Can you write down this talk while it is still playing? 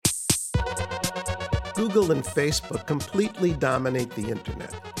Google and Facebook completely dominate the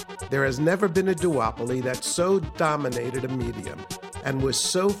internet. There has never been a duopoly that so dominated a medium and was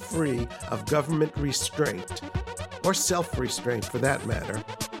so free of government restraint, or self-restraint for that matter.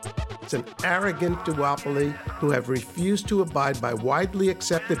 It's an arrogant duopoly who have refused to abide by widely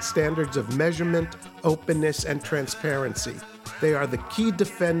accepted standards of measurement, openness, and transparency. They are the key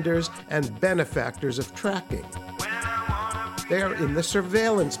defenders and benefactors of tracking. They are in the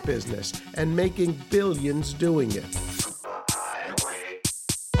surveillance business and making billions doing it.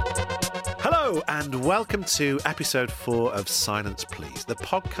 Hello and welcome to episode 4 of Silence Please, the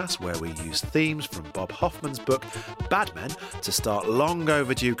podcast where we use themes from Bob Hoffman's book Bad Men to start long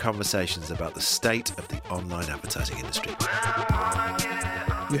overdue conversations about the state of the online advertising industry.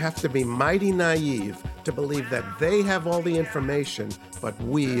 You have to be mighty naive to believe that they have all the information, but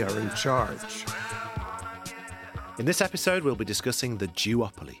we are in charge. In this episode, we'll be discussing the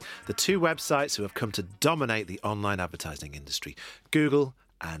duopoly, the two websites who have come to dominate the online advertising industry, Google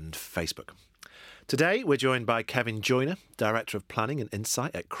and Facebook. Today, we're joined by Kevin Joyner, Director of Planning and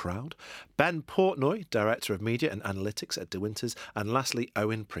Insight at Crowd, Ben Portnoy, Director of Media and Analytics at De Winters, and lastly,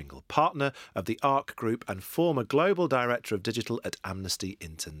 Owen Pringle, Partner of the ARC Group and former Global Director of Digital at Amnesty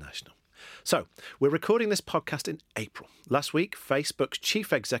International. So, we're recording this podcast in April. Last week, Facebook's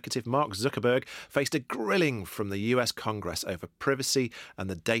chief executive, Mark Zuckerberg, faced a grilling from the US Congress over privacy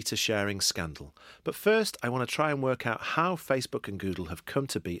and the data sharing scandal. But first, I want to try and work out how Facebook and Google have come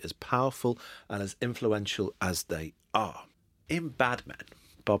to be as powerful and as influential as they are. In Bad Men,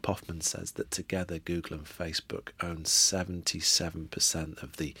 Bob Hoffman says that together Google and Facebook own 77%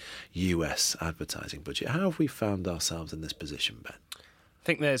 of the US advertising budget. How have we found ourselves in this position, Ben? I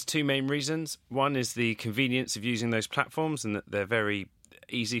think there's two main reasons. One is the convenience of using those platforms and that they're very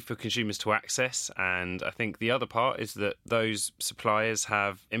easy for consumers to access. And I think the other part is that those suppliers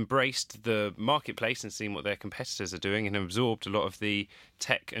have embraced the marketplace and seen what their competitors are doing and absorbed a lot of the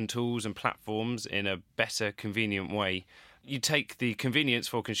tech and tools and platforms in a better, convenient way. You take the convenience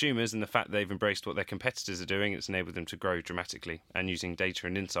for consumers and the fact they've embraced what their competitors are doing, it's enabled them to grow dramatically and using data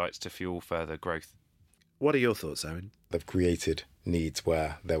and insights to fuel further growth. What are your thoughts, Owen? They've created needs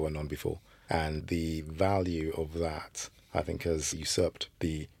where there were none before. And the value of that, I think, has usurped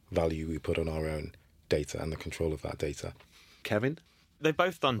the value we put on our own data and the control of that data. Kevin? They've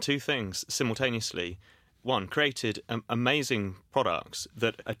both done two things simultaneously. One, created amazing products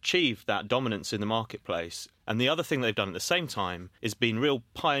that achieve that dominance in the marketplace. And the other thing they've done at the same time is been real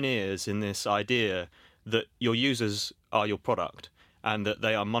pioneers in this idea that your users are your product, and that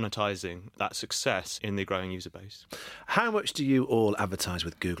they are monetising that success in the growing user base. How much do you all advertise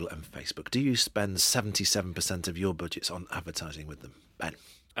with Google and Facebook? Do you spend 77% of your budgets on advertising with them? Ben?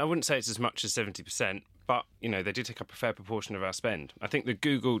 I wouldn't say it's as much as 70%, but, they do take up a fair proportion of our spend. I think the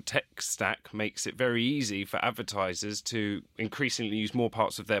Google tech stack makes it very easy for advertisers to increasingly use more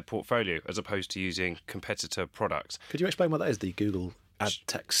parts of their portfolio as opposed to using competitor products. Could you explain what that is, the Google ad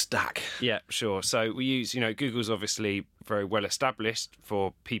tech stack? Yeah, sure. So we use, Google's obviously very well established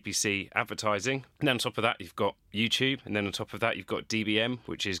for PPC advertising. And then on top of that, you've got YouTube. And then on top of that, you've got DBM,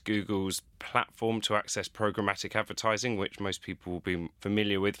 which is Google's platform to access programmatic advertising, which most people will be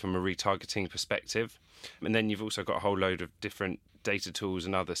familiar with from a retargeting perspective. And then you've also got a whole load of different data tools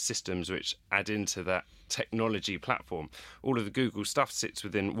and other systems which add into that technology platform. All of the Google stuff sits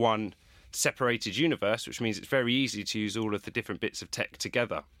within one separated universe, which means it's very easy to use all of the different bits of tech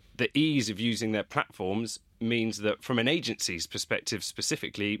together. The ease of using their platforms means that from an agency's perspective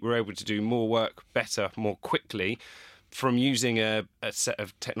specifically, we're able to do more work better, more quickly from using a set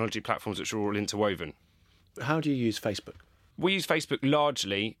of technology platforms which are all interwoven. How do you use Facebook? We use Facebook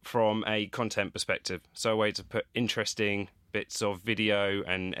largely from a content perspective, so a way to put interesting bits of video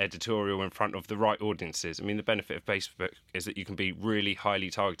and editorial in front of the right audiences. I mean, the benefit of Facebook is that you can be really highly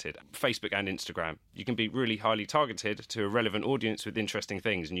targeted. Facebook and Instagram, you can be really highly targeted to a relevant audience with interesting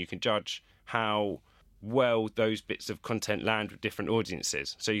things, and you can judge how well those bits of content land with different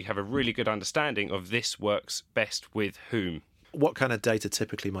audiences. So you have a really good understanding of this works best with whom. What kind of data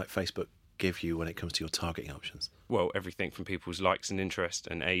typically might Facebook give you when it comes to your targeting options? Well, everything from people's likes and interest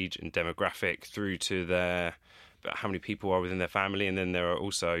and age and demographic through to their how many people are within their family, and then there are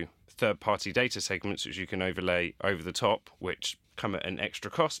also third-party data segments which you can overlay over the top, which come at an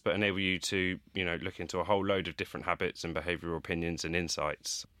extra cost but enable you to, look into a whole load of different habits and behavioural opinions and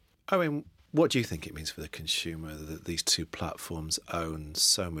insights. Owen, what do you think it means for the consumer that these two platforms own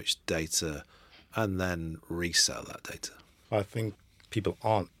so much data and then resell that data? I think people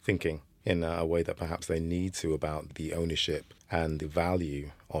aren't thinking in a way that perhaps they need to about the ownership and the value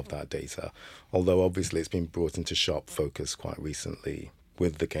of that data. Although obviously it's been brought into sharp focus quite recently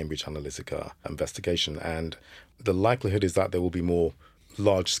with the Cambridge Analytica investigation. And the likelihood is that there will be more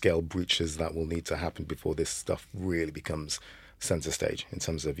large-scale breaches that will need to happen before this stuff really becomes centre stage in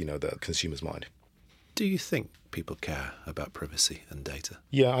terms of, the consumer's mind. Do you think people care about privacy and data?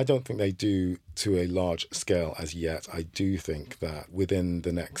 Yeah, I don't think they do to a large scale as yet. I do think that within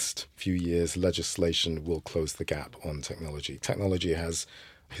the next few years, legislation will close the gap on technology. Technology has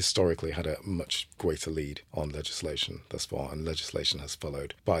historically had a much greater lead on legislation thus far, and legislation has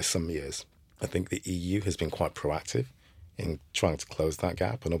followed by some years. I think the EU has been quite proactive in trying to close that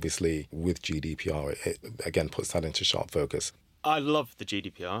gap, and obviously with GDPR, it again puts that into sharp focus. I love the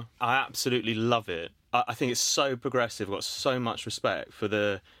GDPR. I absolutely love it. I think it's so progressive. I've got so much respect for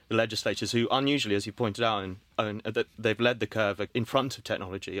the legislators who, unusually, as you pointed out, that they've led the curve in front of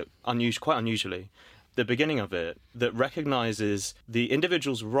technology, quite unusually. The beginning of it that recognises the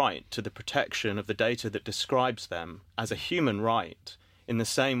individual's right to the protection of the data that describes them as a human right, in the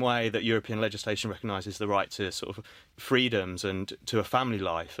same way that European legislation recognises the right to sort of freedoms and to a family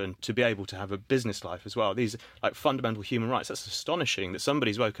life and to be able to have a business life as well. These are fundamental human rights. That's astonishing that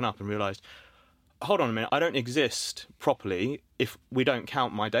somebody's woken up and realised, hold on a minute, I don't exist properly if we don't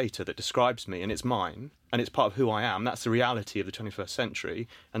count my data that describes me, and it's mine and it's part of who I am. That's the reality of the 21st century.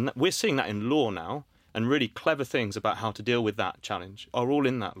 And we're seeing that in law now, and really clever things about how to deal with that challenge are all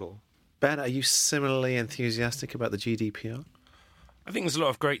in that law. Ben, are you similarly enthusiastic about the GDPR? I think there's a lot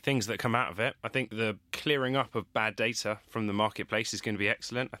of great things that come out of it. I think the clearing up of bad data from the marketplace is going to be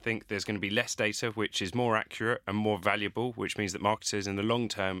excellent. I think there's going to be less data, which is more accurate and more valuable, which means that marketers in the long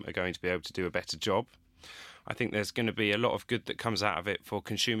term are going to be able to do a better job. I think there's going to be a lot of good that comes out of it for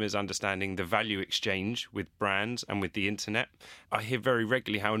consumers understanding the value exchange with brands and with the internet. I hear very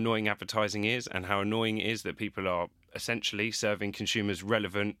regularly how annoying advertising is and how annoying it is that people are essentially serving consumers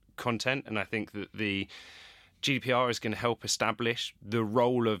relevant content. And I think that the GDPR is going to help establish the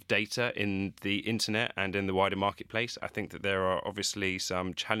role of data in the internet and in the wider marketplace. I think that there are obviously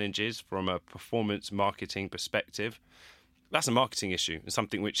some challenges from a performance marketing perspective. That's a marketing issue,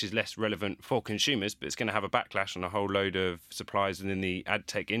 something which is less relevant for consumers, but it's going to have a backlash on a whole load of suppliers within the ad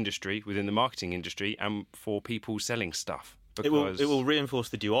tech industry, within the marketing industry, and for people selling stuff. It will reinforce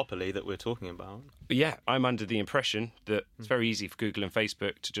the duopoly that we're talking about. But yeah, I'm under the impression that it's very easy for Google and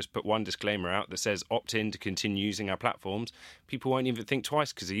Facebook to just put one disclaimer out that says opt in to continue using our platforms. People won't even think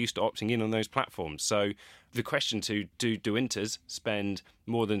twice because they're used to opting in on those platforms. So the question to do Dointers spend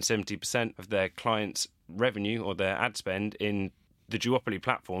more than 70% of their clients' revenue or their ad spend in the duopoly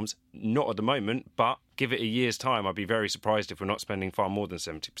platforms, not at the moment, but give it a year's time, I'd be very surprised if we're not spending far more than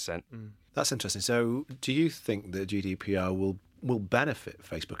 70%. That's interesting. So do you think that GDPR will benefit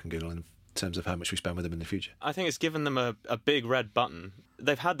Facebook and Google in terms of how much we spend with them in the future? I think it's given them a big red button.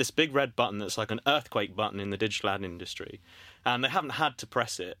 They've had this big red button that's like an earthquake button in the digital ad industry, and they haven't had to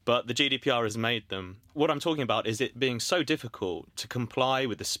press it, but the GDPR has made them. What I'm talking about is it being so difficult to comply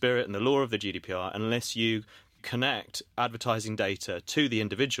with the spirit and the law of the GDPR unless you connect advertising data to the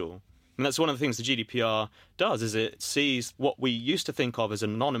individual. And that's one of the things the GDPR does, is it sees what we used to think of as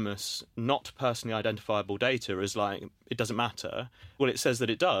anonymous, not personally identifiable data as like, it doesn't matter. Well, it says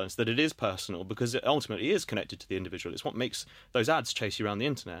that it does, that it is personal, because it ultimately is connected to the individual. It's what makes those ads chase you around the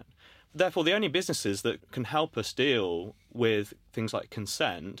internet. Therefore, the only businesses that can help us deal with things like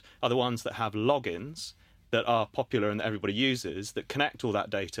consent are the ones that have logins that are popular and that everybody uses, that connect all that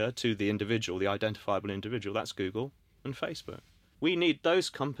data to the individual, the identifiable individual. That's Google and Facebook. We need those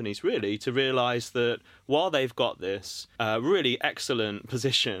companies really to realise that while they've got this really excellent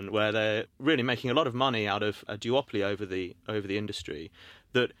position where they're really making a lot of money out of a duopoly over the industry,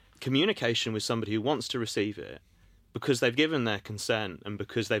 that communication with somebody who wants to receive it, because they've given their consent and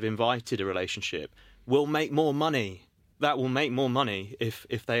because they've invited a relationship, will make more money. That will make more money if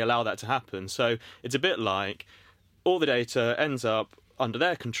they allow that to happen. So it's a bit like all the data ends up under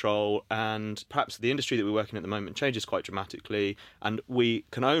their control, and perhaps the industry that we work in at the moment changes quite dramatically, and we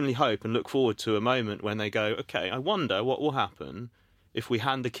can only hope and look forward to a moment when they go, okay, I wonder what will happen if we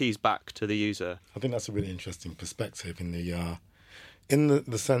hand the keys back to the user. I think that's a really interesting perspective in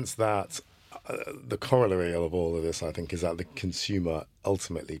the sense that the corollary of all of this, I think, is that the consumer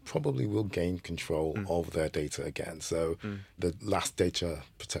ultimately probably will gain control of their data again. So the last data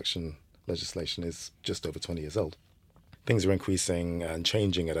protection legislation is just over 20 years old. Things are increasing and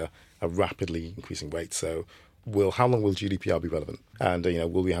changing at a rapidly increasing rate. So how long will GDPR be relevant? And,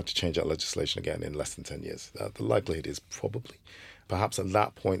 will we have to change that legislation again in less than 10 years? The likelihood is probably. Perhaps at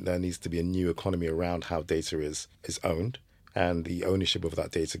that point, there needs to be a new economy around how data is owned. And the ownership of that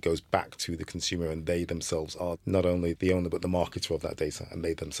data goes back to the consumer, and they themselves are not only the owner but the marketer of that data, and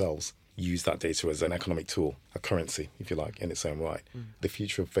they themselves use that data as an economic tool, a currency, if you like, in its own right. The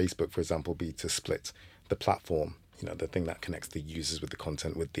future of Facebook, for example, be to split the platform, the thing that connects the users with the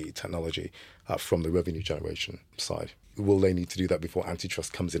content, with the technology, from the revenue generation side. Will they need to do that before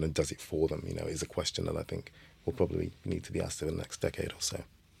antitrust comes in and does it for them, is a question that I think will probably need to be asked in the next decade or so.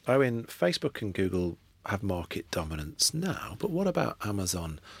 Owen, Facebook and Google have market dominance now, but what about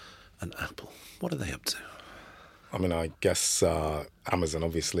Amazon and Apple? What are they up to? I mean, I guess Amazon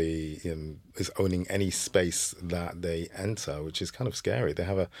obviously is owning any space that they enter, which is kind of scary. They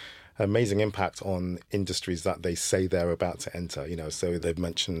have an amazing impact on industries that they say they're about to enter. So they've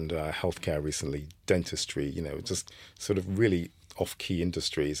mentioned healthcare recently, dentistry, just sort of really off-key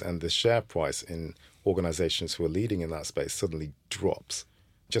industries. And the share price in organizations who are leading in that space suddenly drops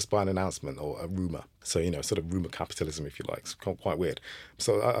just by an announcement or a rumor. So, sort of rumor capitalism, if you like. It's quite weird.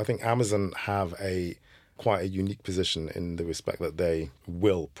 So I think Amazon have quite a unique position in the respect that they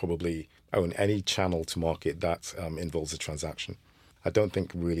will probably own any channel to market that involves a transaction. I don't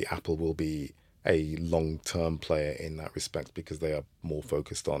think really Apple will be a long-term player in that respect because they are more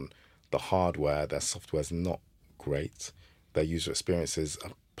focused on the hardware. Their software is not great. Their user experiences,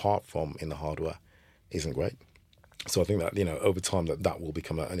 apart from in the hardware, isn't great. So I think that, over time that will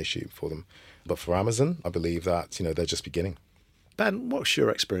become an issue for them. But for Amazon, I believe that, they're just beginning. Ben, what's your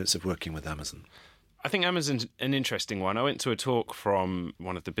experience of working with Amazon? I think Amazon's an interesting one. I went to a talk from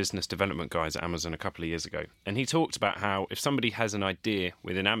one of the business development guys at Amazon a couple of years ago, and he talked about how if somebody has an idea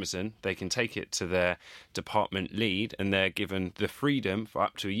within Amazon, they can take it to their department lead and they're given the freedom for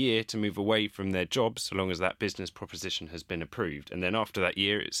up to a year to move away from their job so long as that business proposition has been approved. And then after that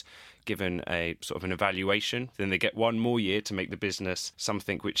year, it's given a sort of an evaluation. Then they get one more year to make the business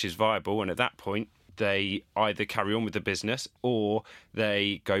something which is viable. And at that point, they either carry on with the business or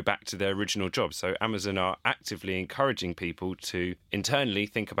they go back to their original job. So Amazon are actively encouraging people to internally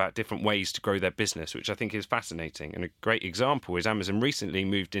think about different ways to grow their business, which I think is fascinating. And a great example is Amazon recently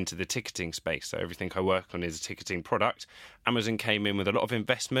moved into the ticketing space. So everything I work on is a ticketing product. Amazon came in with a lot of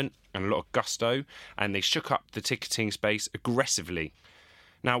investment and a lot of gusto, and they shook up the ticketing space aggressively.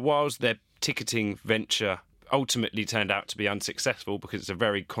 Now, whilst their ticketing venture ultimately turned out to be unsuccessful because it's a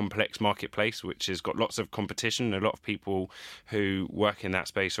very complex marketplace which has got lots of competition. A lot of people who work in that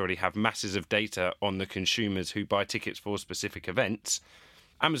space already have masses of data on the consumers who buy tickets for specific events.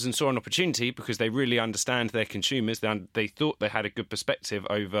 Amazon saw an opportunity because they really understand their consumers. They thought they had a good perspective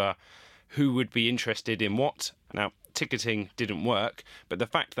over who would be interested in what. Now, ticketing didn't work, but the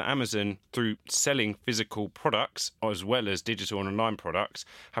fact that Amazon, through selling physical products as well as digital and online products,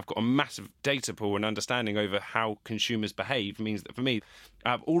 have got a massive data pool and understanding over how consumers behave means that for me,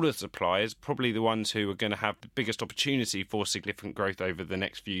 out of all the suppliers, probably the ones who are going to have the biggest opportunity for significant growth over the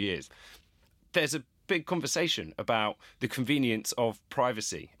next few years. There's a big conversation about the convenience of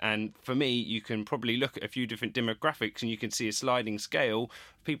privacy. And for me, you can probably look at a few different demographics and you can see a sliding scale.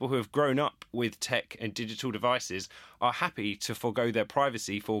 People who have grown up with tech and digital devices are happy to forego their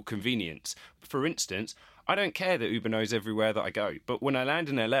privacy for convenience. For instance, I don't care that Uber knows everywhere that I go, but when I land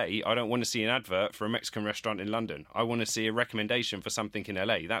in LA, I don't want to see an advert for a Mexican restaurant in London. I want to see a recommendation for something in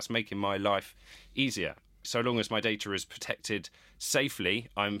LA. That's making my life easier. So long as my data is protected safely,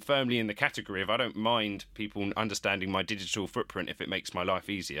 I'm firmly in the category of I don't mind people understanding my digital footprint if it makes my life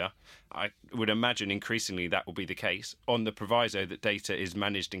easier. I would imagine increasingly that will be the case on the proviso that data is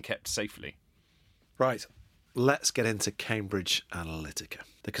managed and kept safely. Right. Let's get into Cambridge Analytica,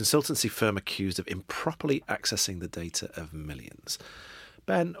 the consultancy firm accused of improperly accessing the data of millions.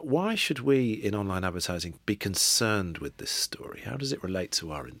 Ben, why should we in online advertising be concerned with this story? How does it relate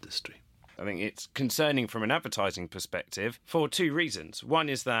to our industry? I think it's concerning from an advertising perspective for two reasons. One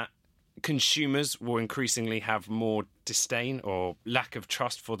is that consumers will increasingly have more disdain or lack of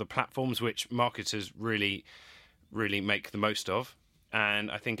trust for the platforms which marketers really make the most of.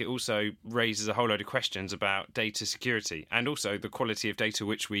 And I think it also raises a whole load of questions about data security and also the quality of data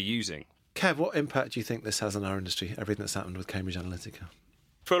which we're using. Kev, what impact do you think this has on our industry, everything that's happened with Cambridge Analytica?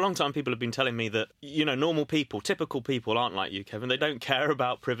 For a long time, people have been telling me that, normal people, typical people aren't like you, Kevin. They don't care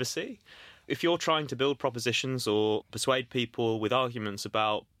about privacy. If you're trying to build propositions or persuade people with arguments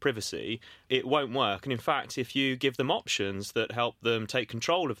about privacy, it won't work. And in fact, if you give them options that help them take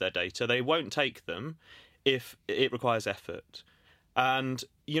control of their data, they won't take them if it requires effort. And,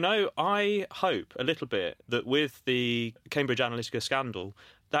 I hope a little bit that with the Cambridge Analytica scandal,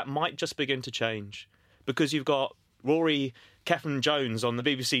 that might just begin to change. Because you've got Rory Keffin-Jones on the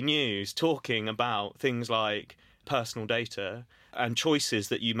BBC News talking about things like personal data. and choices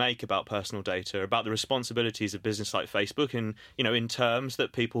that you make about personal data, about the responsibilities of business like Facebook in terms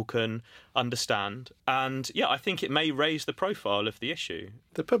that people can understand. And yeah, I think it may raise the profile of the issue.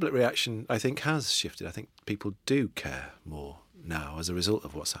 The public reaction, I think, has shifted. I think people do care more now as a result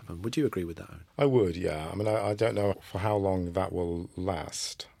of what's happened. Would you agree with that, Owen? I would, yeah. I mean, I don't know for how long that will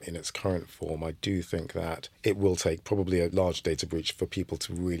last in its current form. I do think that it will take probably a large data breach for people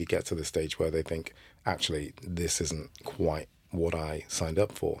to really get to the stage where they think, actually, this isn't quite what I signed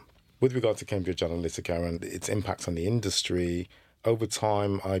up for. With regard to Cambridge Analytica and its impact on the industry, over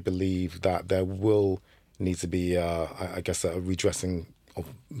time, I believe that there will need to be, a redressing of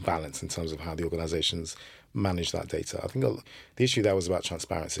balance in terms of how the organisations manage that data. I think the issue there was about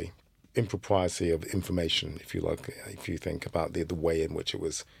transparency, impropriety of information, if you like, if you think about the way in which it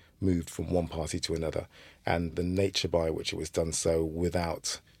was moved from one party to another and the nature by which it was done so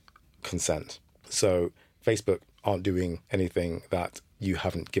without consent. So Facebook aren't doing anything that you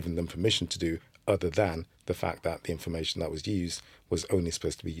haven't given them permission to do, other than the fact that the information that was used was only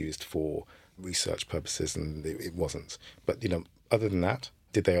supposed to be used for research purposes, and it wasn't. But, other than that,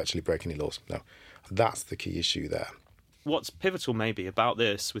 did they actually break any laws? No. That's the key issue there. What's pivotal maybe about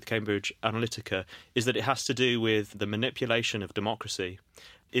this with Cambridge Analytica is that it has to do with the manipulation of democracy.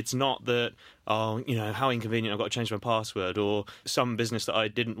 It's not that, how inconvenient, I've got to change my password, or some business that I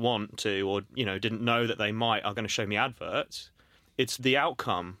didn't want to, or, didn't know that they might, are going to show me adverts. It's the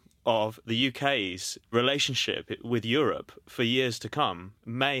outcome of the UK's relationship with Europe for years to come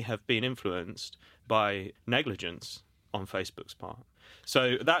may have been influenced by negligence on Facebook's part.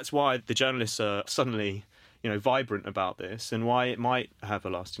 So that's why the journalists are suddenly, vibrant about this, and why it might have a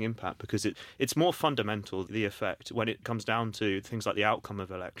lasting impact, because it's more fundamental, the effect, when it comes down to things like the outcome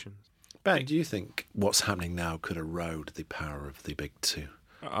of elections. Ben, do you think what's happening now could erode the power of the big two?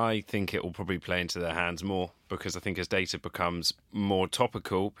 I think it will probably play into their hands more, because I think as data becomes more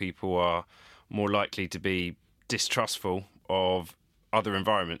topical, people are more likely to be distrustful of other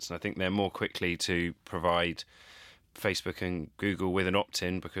environments, and I think they're more quickly to provide Facebook and Google with an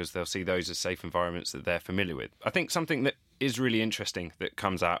opt-in because they'll see those as safe environments that they're familiar with. I think something that is really interesting that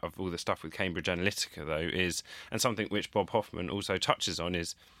comes out of all the stuff with Cambridge Analytica, though, is, and something which Bob Hoffman also touches on,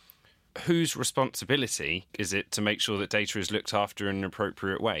 is whose responsibility is it to make sure that data is looked after in an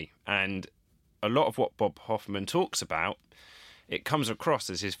appropriate way? And a lot of what Bob Hoffman talks about, it comes across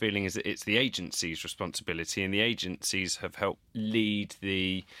as his feeling is that it's the agency's responsibility, and the agencies have helped lead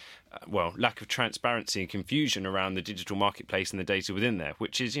the lack of transparency and confusion around the digital marketplace and the data within there,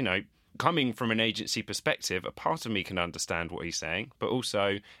 which is, coming from an agency perspective, a part of me can understand what he's saying, but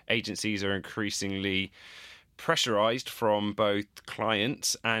also agencies are increasingly pressurised from both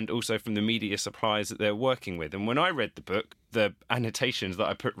clients and also from the media suppliers that they're working with. And when I read the book, the annotations that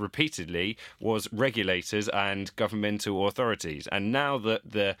I put repeatedly was regulators and governmental authorities. And now that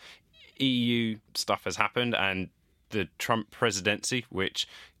the EU stuff has happened and the Trump presidency, which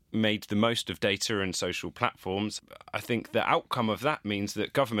made the most of data and social platforms, I think the outcome of that means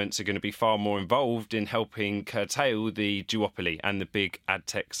that governments are going to be far more involved in helping curtail the duopoly and the big ad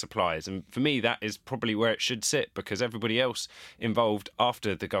tech suppliers. And for me, that is probably where it should sit, because everybody else involved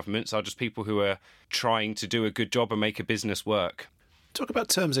after the governments are just people who are trying to do a good job and make a business work. Talk about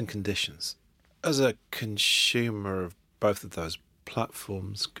terms and conditions. As a consumer of both of those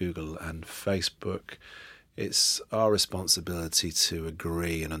platforms, Google and Facebook, it's our responsibility to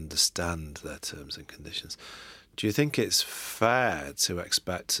agree and understand their terms and conditions. Do you think it's fair to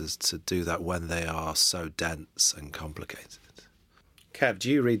expect us to do that when they are so dense and complicated? Kev, do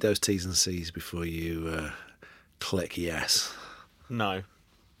you read those T's and C's before you click yes? No.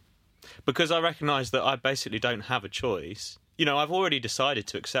 Because I recognise that I basically don't have a choice. I've already decided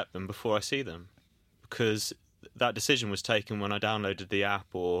to accept them before I see them, because that decision was taken when I downloaded the app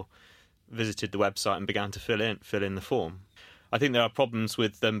or visited the website and began to fill in the form. I think there are problems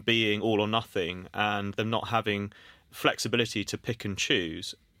with them being all or nothing and them not having flexibility to pick and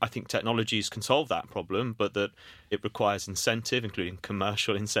choose. I think technologies can solve that problem, but that it requires incentive, including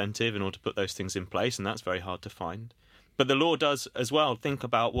commercial incentive, in order to put those things in place, and that's very hard to find. But the law does as well think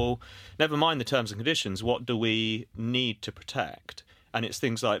about, never mind the terms and conditions, what do we need to protect? And it's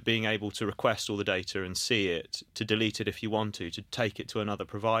things like being able to request all the data and see it, to delete it if you want to take it to another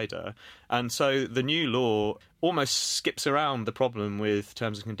provider. And so the new law almost skips around the problem with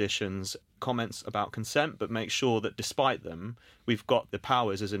terms and conditions, comments about consent, but makes sure that despite them, we've got the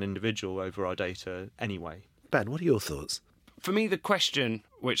powers as an individual over our data anyway. Ben, what are your thoughts? For me, the question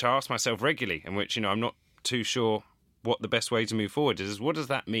which I ask myself regularly, and which, I'm not too sure what the best way to move forward is what does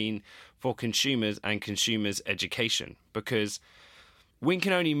that mean for consumers and consumers' education? Because we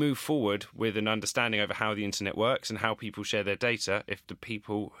can only move forward with an understanding over how the internet works and how people share their data if the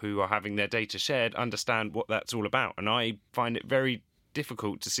people who are having their data shared understand what that's all about. And I find it very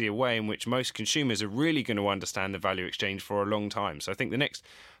difficult to see a way in which most consumers are really going to understand the value exchange for a long time. So I think the next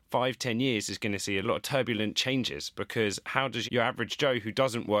 5-10 years is going to see a lot of turbulent changes, because how does your average Joe who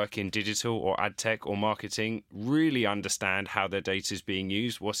doesn't work in digital or ad tech or marketing really understand how their data is being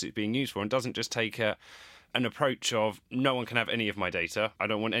used, what's it being used for, and doesn't just take an approach of no one can have any of my data, I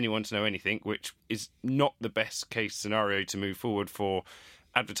don't want anyone to know anything, which is not the best case scenario to move forward for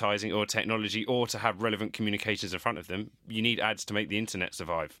advertising or technology or to have relevant communicators in front of them. You need ads to make the internet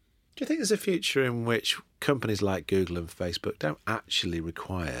survive. Do you think there's a future in which companies like Google and Facebook don't actually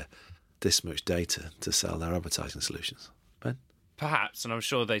require this much data to sell their advertising solutions? Ben? Perhaps, and I'm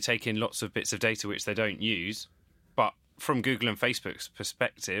sure they take in lots of bits of data which they don't use, but from Google and Facebook's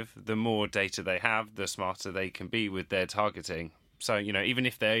perspective, the more data they have, the smarter they can be with their targeting. So, even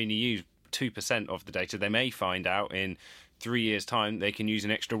if they only use 2% of the data, they may find out in 3 years' time they can use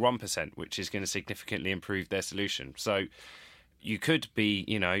an extra 1%, which is going to significantly improve their solution. So you could be,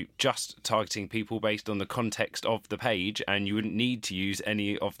 just targeting people based on the context of the page, and you wouldn't need to use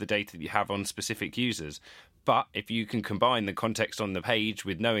any of the data that you have on specific users. But if you can combine the context on the page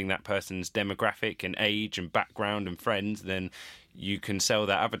with knowing that person's demographic and age and background and friends, then you can sell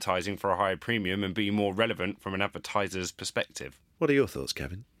that advertising for a higher premium and be more relevant from an advertiser's perspective. What are your thoughts,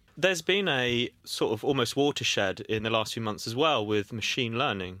 Kevin? There's been a sort of almost watershed in the last few months as well with machine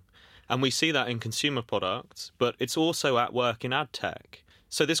learning. And we see that in consumer products, but it's also at work in ad tech.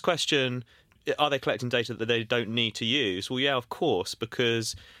 So this question, are they collecting data that they don't need to use? Well, yeah, of course,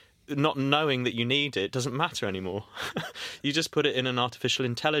 because not knowing that you need it doesn't matter anymore. You just put it in an artificial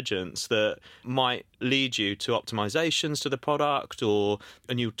intelligence that might lead you to optimizations to the product or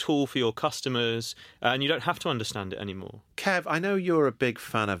a new tool for your customers, and you don't have to understand it anymore. Kev, I know you're a big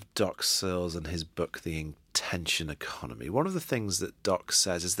fan of Doc Searls and his book, The Intention Economy. One of the things that Doc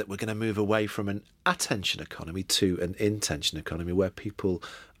says is that we're going to move away from an attention economy to an intention economy, where people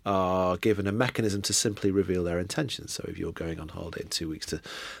are given a mechanism to simply reveal their intentions. So if you're going on holiday in 2 weeks to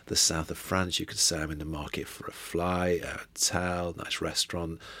the south of France, you could say, I'm in the market for a flight, a hotel, nice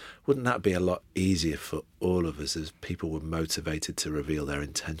restaurant. Wouldn't that be a lot easier for all of us as people were motivated to reveal their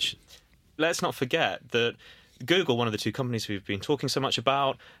intention? Let's not forget that Google, one of the two companies we've been talking so much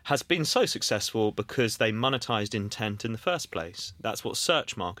about, has been so successful because they monetized intent in the first place. That's what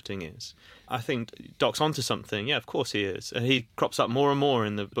search marketing is. I think Doc's onto something. Yeah, of course he is. And he crops up more and more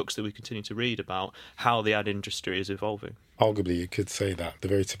in the books that we continue to read about how the ad industry is evolving. Arguably, you could say that the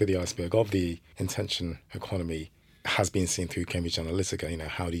very tip of the iceberg of the intention economy has been seen through Cambridge Analytica.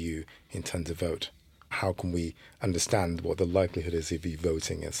 How do you intend to vote? How can we understand what the likelihood is of you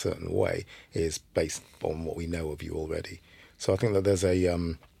voting a certain way is based on what we know of you already. So I think that there's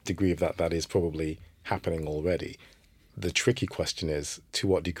a degree of that is probably happening already. The tricky question is, to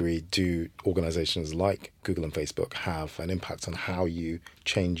what degree do organizations like Google and Facebook have an impact on how you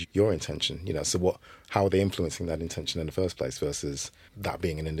change your intention? So how are they influencing that intention in the first place versus that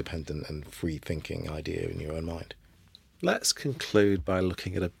being an independent and free-thinking idea in your own mind? Let's conclude by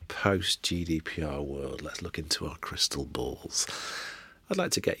looking at a post-GDPR world. Let's look into our crystal balls. I'd like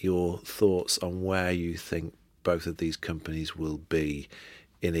to get your thoughts on where you think both of these companies will be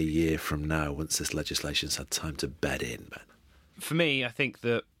in a year from now once this legislation's had time to bed in. For me, I think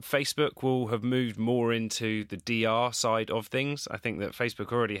that Facebook will have moved more into the DR side of things. I think that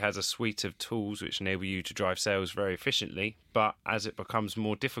Facebook already has a suite of tools which enable you to drive sales very efficiently, but as it becomes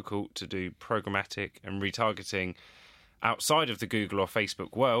more difficult to do programmatic and retargeting outside of the Google or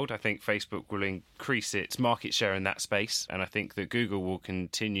Facebook world, I think Facebook will increase its market share in that space, and I think that Google will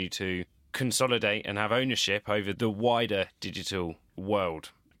continue to consolidate and have ownership over the wider digital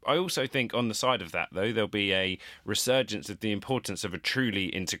world. I also think on the side of that, though, there'll be a resurgence of the importance of a truly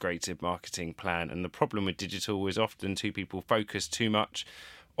integrated marketing plan, and the problem with digital is often people focus too much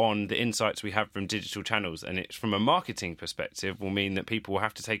on the insights we have from digital channels, and it's from a marketing perspective will mean that people will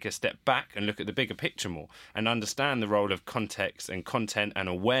have to take a step back and look at the bigger picture more and understand the role of context and content and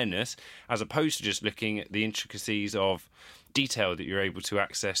awareness, as opposed to just looking at the intricacies of detail that you're able to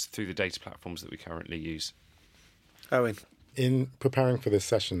access through the data platforms that we currently use. Owen? In preparing for this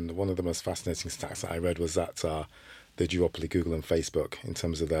session, one of the most fascinating stats that I read was that the duopoly, Google and Facebook, in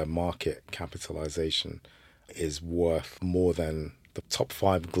terms of their market capitalization, is worth more than the top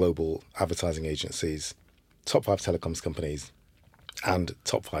 5 global advertising agencies, top 5 telecoms companies, and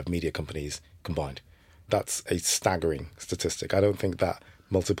top 5 media companies combined. That's a staggering statistic. I don't think that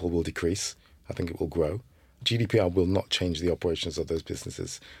multiple will decrease. I think it will grow. GDPR will not change the operations of those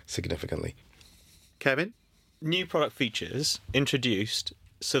businesses significantly. Kevin? new product features introduced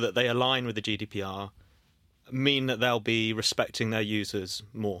so that they align with the GDPR mean that they'll be respecting their users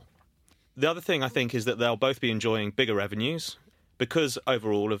more. The other thing I think is that they'll both be enjoying bigger revenues because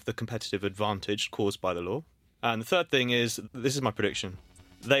overall of the competitive advantage caused by the law. And the third thing is, this is my prediction,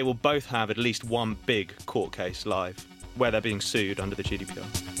 they will both have at least one big court case live where they're being sued under the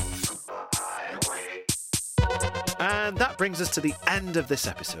GDPR. And that brings us to the end of this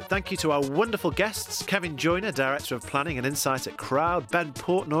episode. Thank you to our wonderful guests, Kevin Joyner, Director of Planning and Insight at Crowd, Ben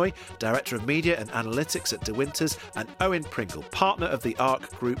Portnoy, Director of Media and Analytics at De Winters, and Owen Pringle, Partner of the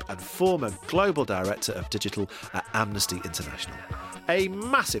ARC Group and former Global Director of Digital at Amnesty International. A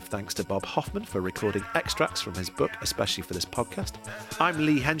massive thanks to Bob Hoffman for recording extracts from his book, especially for this podcast. I'm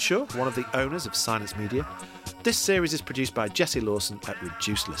Lee Henshaw, one of the owners of Silence Media. This series is produced by Jesse Lawson at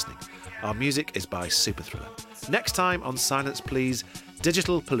Reduced Listening. Our music is by Super Thriller. Next time on Silence Please,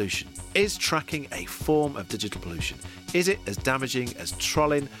 digital pollution. Is tracking a form of digital pollution? Is it as damaging as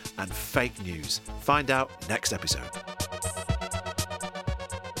trolling and fake news? Find out next episode.